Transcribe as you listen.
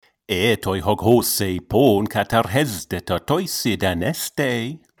toi hog hosei pon katar hesdeta toisidan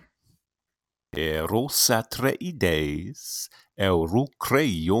estei. Eros atreides,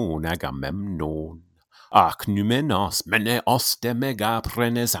 eurukreion agamemnon. Ac numenos mene oste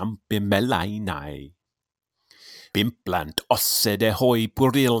megaprenes ampimelainai. Pimplant osse de hoi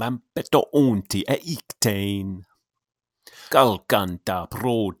purilampeto onti eictein. Calcanta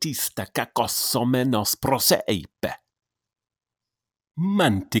protista cacossomenos proseipe.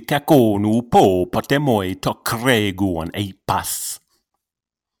 Mantica conu po potemoi to creguon eipas.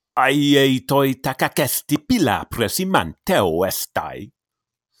 Ai toi takakesti pila presimanteo estai.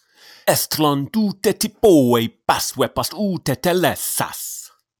 Estlon tute tipoei paswepas ute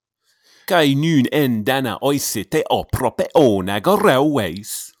telessas. Kai nyn endana oisite oprope onago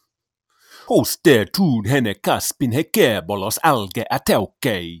reueis. Hoste tuun hene kaspin he kebolos alge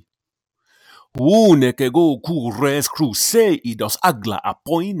ateukei. Uneke go kures cruseidos agla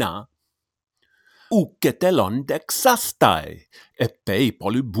apoina. Uketelon dexastai, epei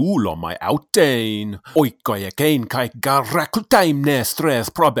polybulomai autein, oikojekein kai garrakutaim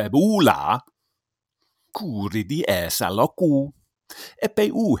nestres probebula. Kuridi esaloku,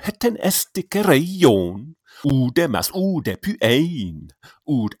 epei heten estike reion, udemas ude pyein,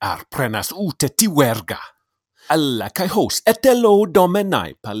 arprenas ute tiwerga. Alla kai hos etelo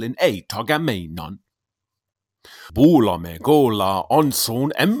domenai palin eitogameinon. Buulome gola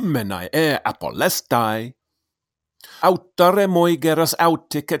onsun emmenai apolestai. Auttare moigeras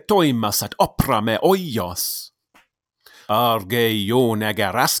autike toimasat oprame oios. Argeion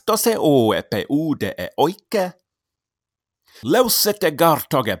agarastose epe ude oike. Leusete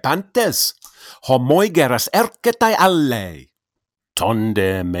gartoge pantes, homoigeras erketai allei.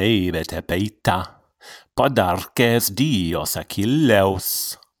 Tonde meivete peita, padarkes dios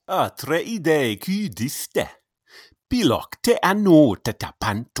Achilleus. Atreidei kydiste. Pilok te anote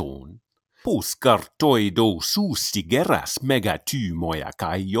tapanton. Puskartoi do sustigeras megatymoja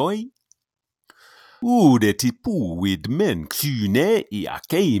kaioi. Ude tipuid men kynei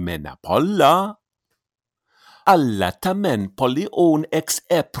akeimen apolla. Alla tamen polion ex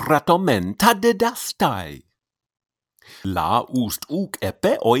epratomen tadedastai. La ust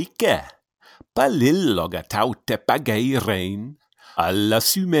epe oike. Palilloga taute pageirein. Alla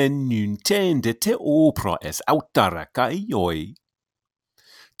symen nyn tende te opra es autaracaioi.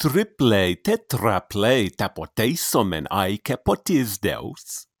 Triplei tetraplei tapoteisomen aike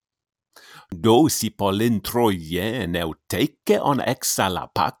potisdeus. Dosi polintroien euteke on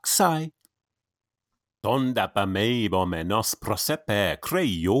exalapaxai. Tondapa meivomenos prosepe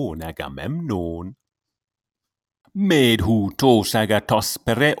creion agamemnon. Med hutos agatos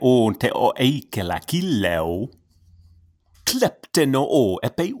pereon te o eikela killeu. Klepteno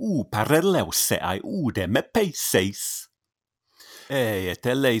epei pareleuse ai ude me peiseis. Et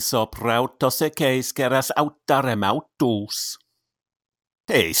eleiso prautos keiskeras auttarem autus.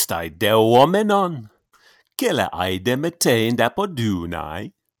 Teistai deuomenon, kele aide metein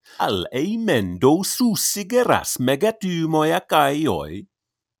dapodunai, al eimendo susigeras megatymoja kaioi.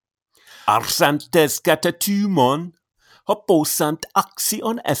 Arsantes catatymon, hopposant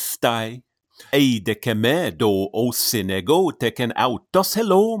axion estai. Eide kemedo o synego teken autos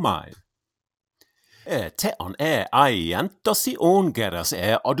helomai. Te on aiantosi ongeras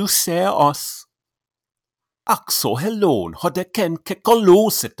odysseos. Akso helon hodeken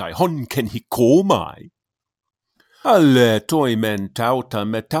kekolosetai honken hikomai. Alle toimen tauta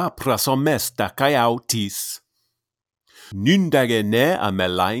metapras omesta kai autis. Nyndage ne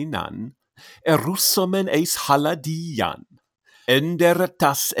amelainan, erussomen eis haladian.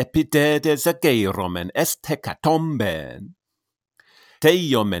 Enderetas epidedes ageiromen est hecatomben.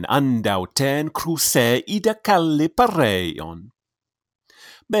 Teiomen andauten cruce ida calli pareion.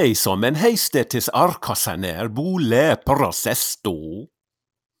 Meisomen heistetis arcosaner bule prosesto.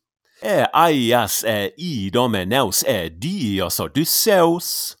 Aias idomeneus dios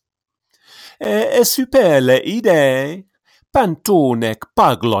Odysseus. Supele ide, pantonec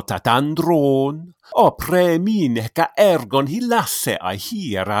paglotat andron, opremineka ergon hilasse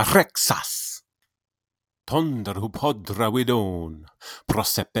hiera rexas. Tondru podravidon,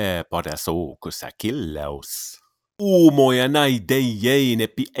 prosepe podes ocus Achilleus. Umoja naideien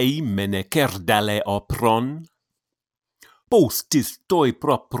epi eimene kerdale opron. Postis toi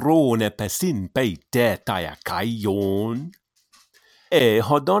proprone pesin peitetaja kaion.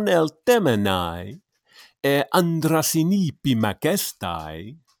 Hodon temenai, andrasinipi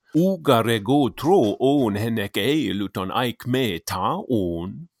magestai, ugarego tro on henek eiluton aik me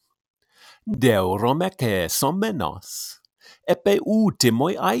taon. Deuromeke somenos, epe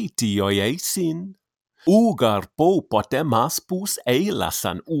utimoi aitioi eisin, Ugar popotemas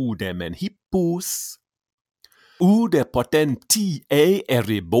eilasan udemen hippus. Ude potenti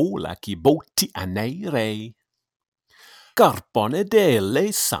eribola ki boti aneire. Carpone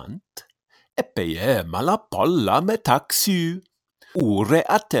dele sant, epeie malapolla metaxu. Ure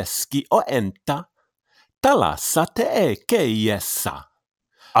ateski o enta, talassa te keiessa.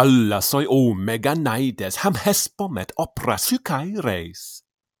 Alla soi omega naides ham hespomet opera sykaires.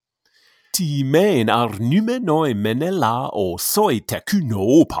 Timen numenoi menela o soi te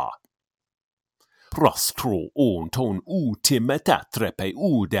kunopa. Prostro on ton utimetatre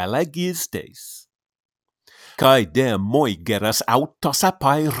udelegistes. Kai de moigeras autos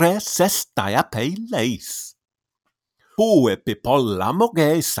apai resestai apei leis. Poe pipolla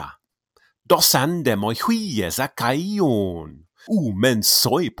mogesa. Dosande moi huies a caion. Men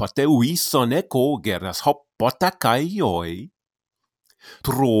soi pote uisone cogeras hoppota caioi.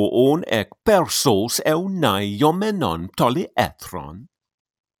 Troon persos eunai toli ethron.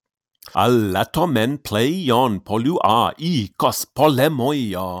 Alla tomen pleion polua ikos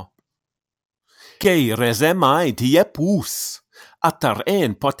polemoia. Keires emai tie pus, atar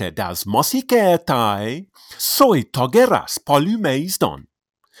pote das mosiketai, soi togeras polumeisdon.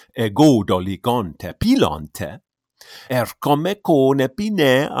 Ego ligonte pilonte, come cone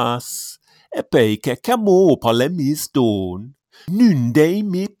pineas, epeike camo polemisdon, nunde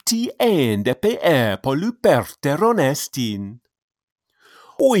mipti pe poluperter honestin.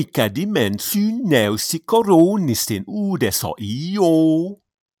 Oika dimension neusi coronistin udeso io.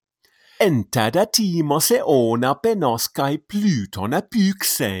 Entada timos ona penoskai Plutona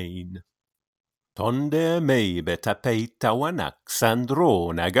pyksein. Tonde meibeta peitawan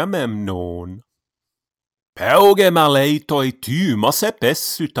Axandron Agamemnon. Peuge maleitoi tymos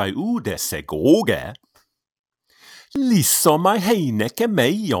pessytai udesse goge. Lissomai heineke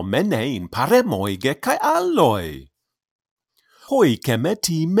meio menein paremoige kai alloi. Hoike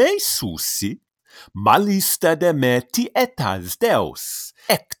meti meissusi, malista de meti etas deus,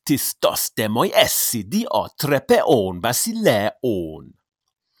 ectis dos demoi essi diotre on basileon.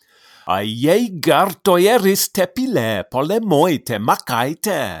 Aiei gartoi eris tepile polemoite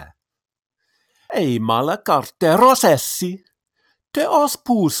macaite. Ei mala carteros essi, te os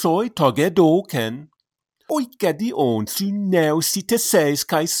pusoi togedocen, oike dion syneusi te seis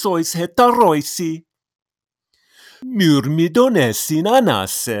kai sois hetaroisi. Myrmidonessin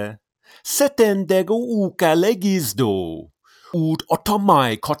anasse, setendego uka legisdo, ud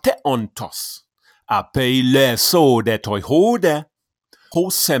otomai kote ontos, apei le sode toi hode,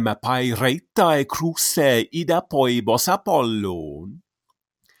 hoseme pai reitai cruce ida poibos Apollon.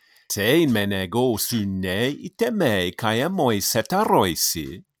 Tein menego synne itemei kai amoi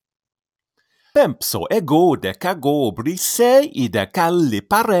setaroisi. Pempso ego de cagobri se ida calli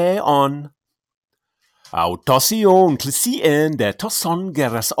pareon. Autosion clisien de toson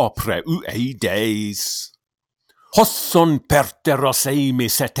geras opre ueideis. Hosson perteros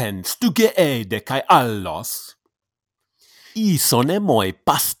eimis eten stuge de kai allos. Ison emoi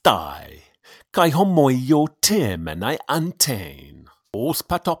pastai, kai homoio temenai antein. Os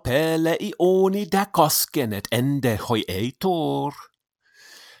patopele ioni da koskenet ende hoi eitor.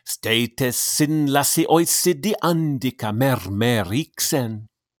 States sin lasi oisidi andika mermeriksen.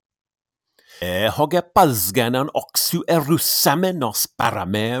 Hoge palsgenan oxu rusamenos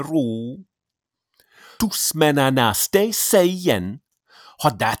parameru. Tus menanaste seien,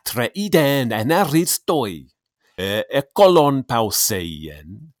 hodatre iden enaristoi. Kolon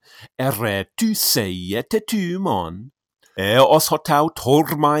pauseien, tu seie te tymon. Os hotau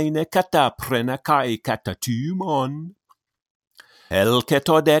tormaine kataprena kai katatymon.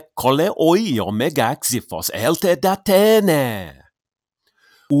 Elketo de kole oio megaxifos elte datene.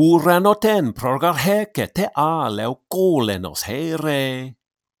 Uranoten progar heke te aleu kolenos here.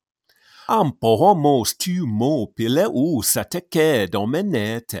 Ampo homos tymo pile usa te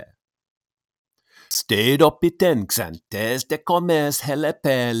kedomenete. Sted opiten xantes de comes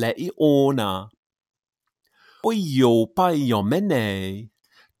helepele iona. Oio paio mene,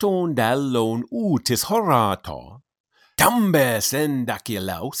 ton dallon utis horato. Tambes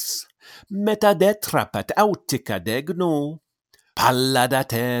endacilaus, meta detrapat autica degno. Pallada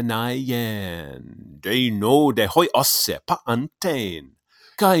tenaien, de no de hoi osse pa antein.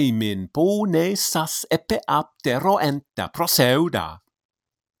 Caimin pone sas epe aptero enta proseuda.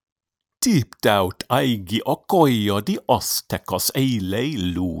 Tiptaut aigi okoio di ostekos eilei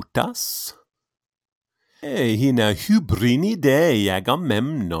lutas. Hina hybrini de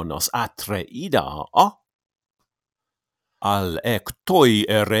Agamemnonos atre ida a. Al toi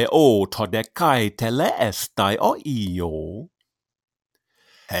ere o tode kai tele estai o io.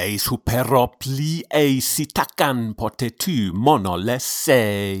 Hei superopli eisi takan potetu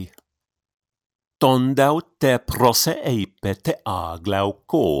monolesei. Tondau te prose eipe te aglau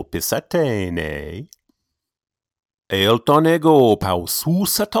kopis Atene. Elton ego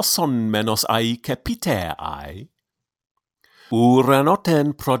paususa toson menos aike piteai.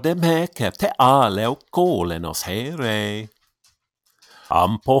 Uranoten prodemeke te aleu kolenos here.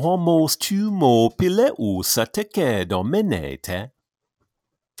 Ampo homos tumo pile usa te kedo menete.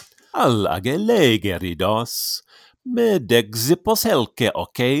 Al age legeridos, me dexipos helke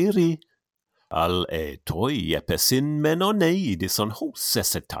okeiri. Al toi epesin menoneidison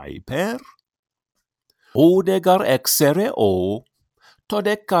hosesetai per. Odegar exere o,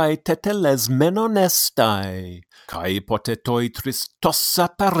 todecai teteles menonestai, kai potetoi tristossa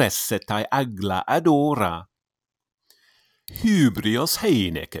paressetai agla adora. Hybrios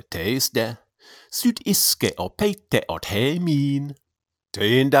heineke teisde, syd iske opeite ot hemin.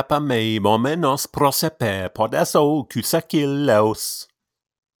 Teindapa mei momenos prosepe podeso kysakilleus.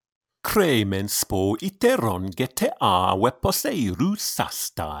 Kremen spo iteron GTA weposeiru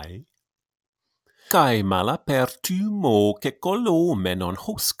sastai. Kai mala per tumo ke kolomenon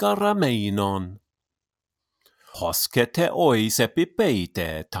hoscarameinon. Hoskete ois epipeite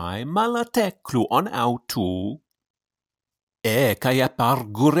tai mala teklu on autu. Kai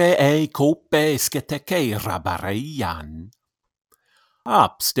pargure kopeskete kei rabareian.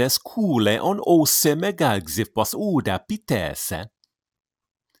 Apstes kule on ose megagzipos uda pitese.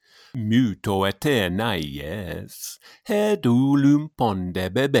 Myto naies, hedulum ponde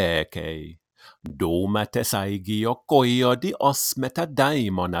bebekei. Domates aigio koiodi os meta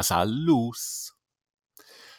daimonas allus.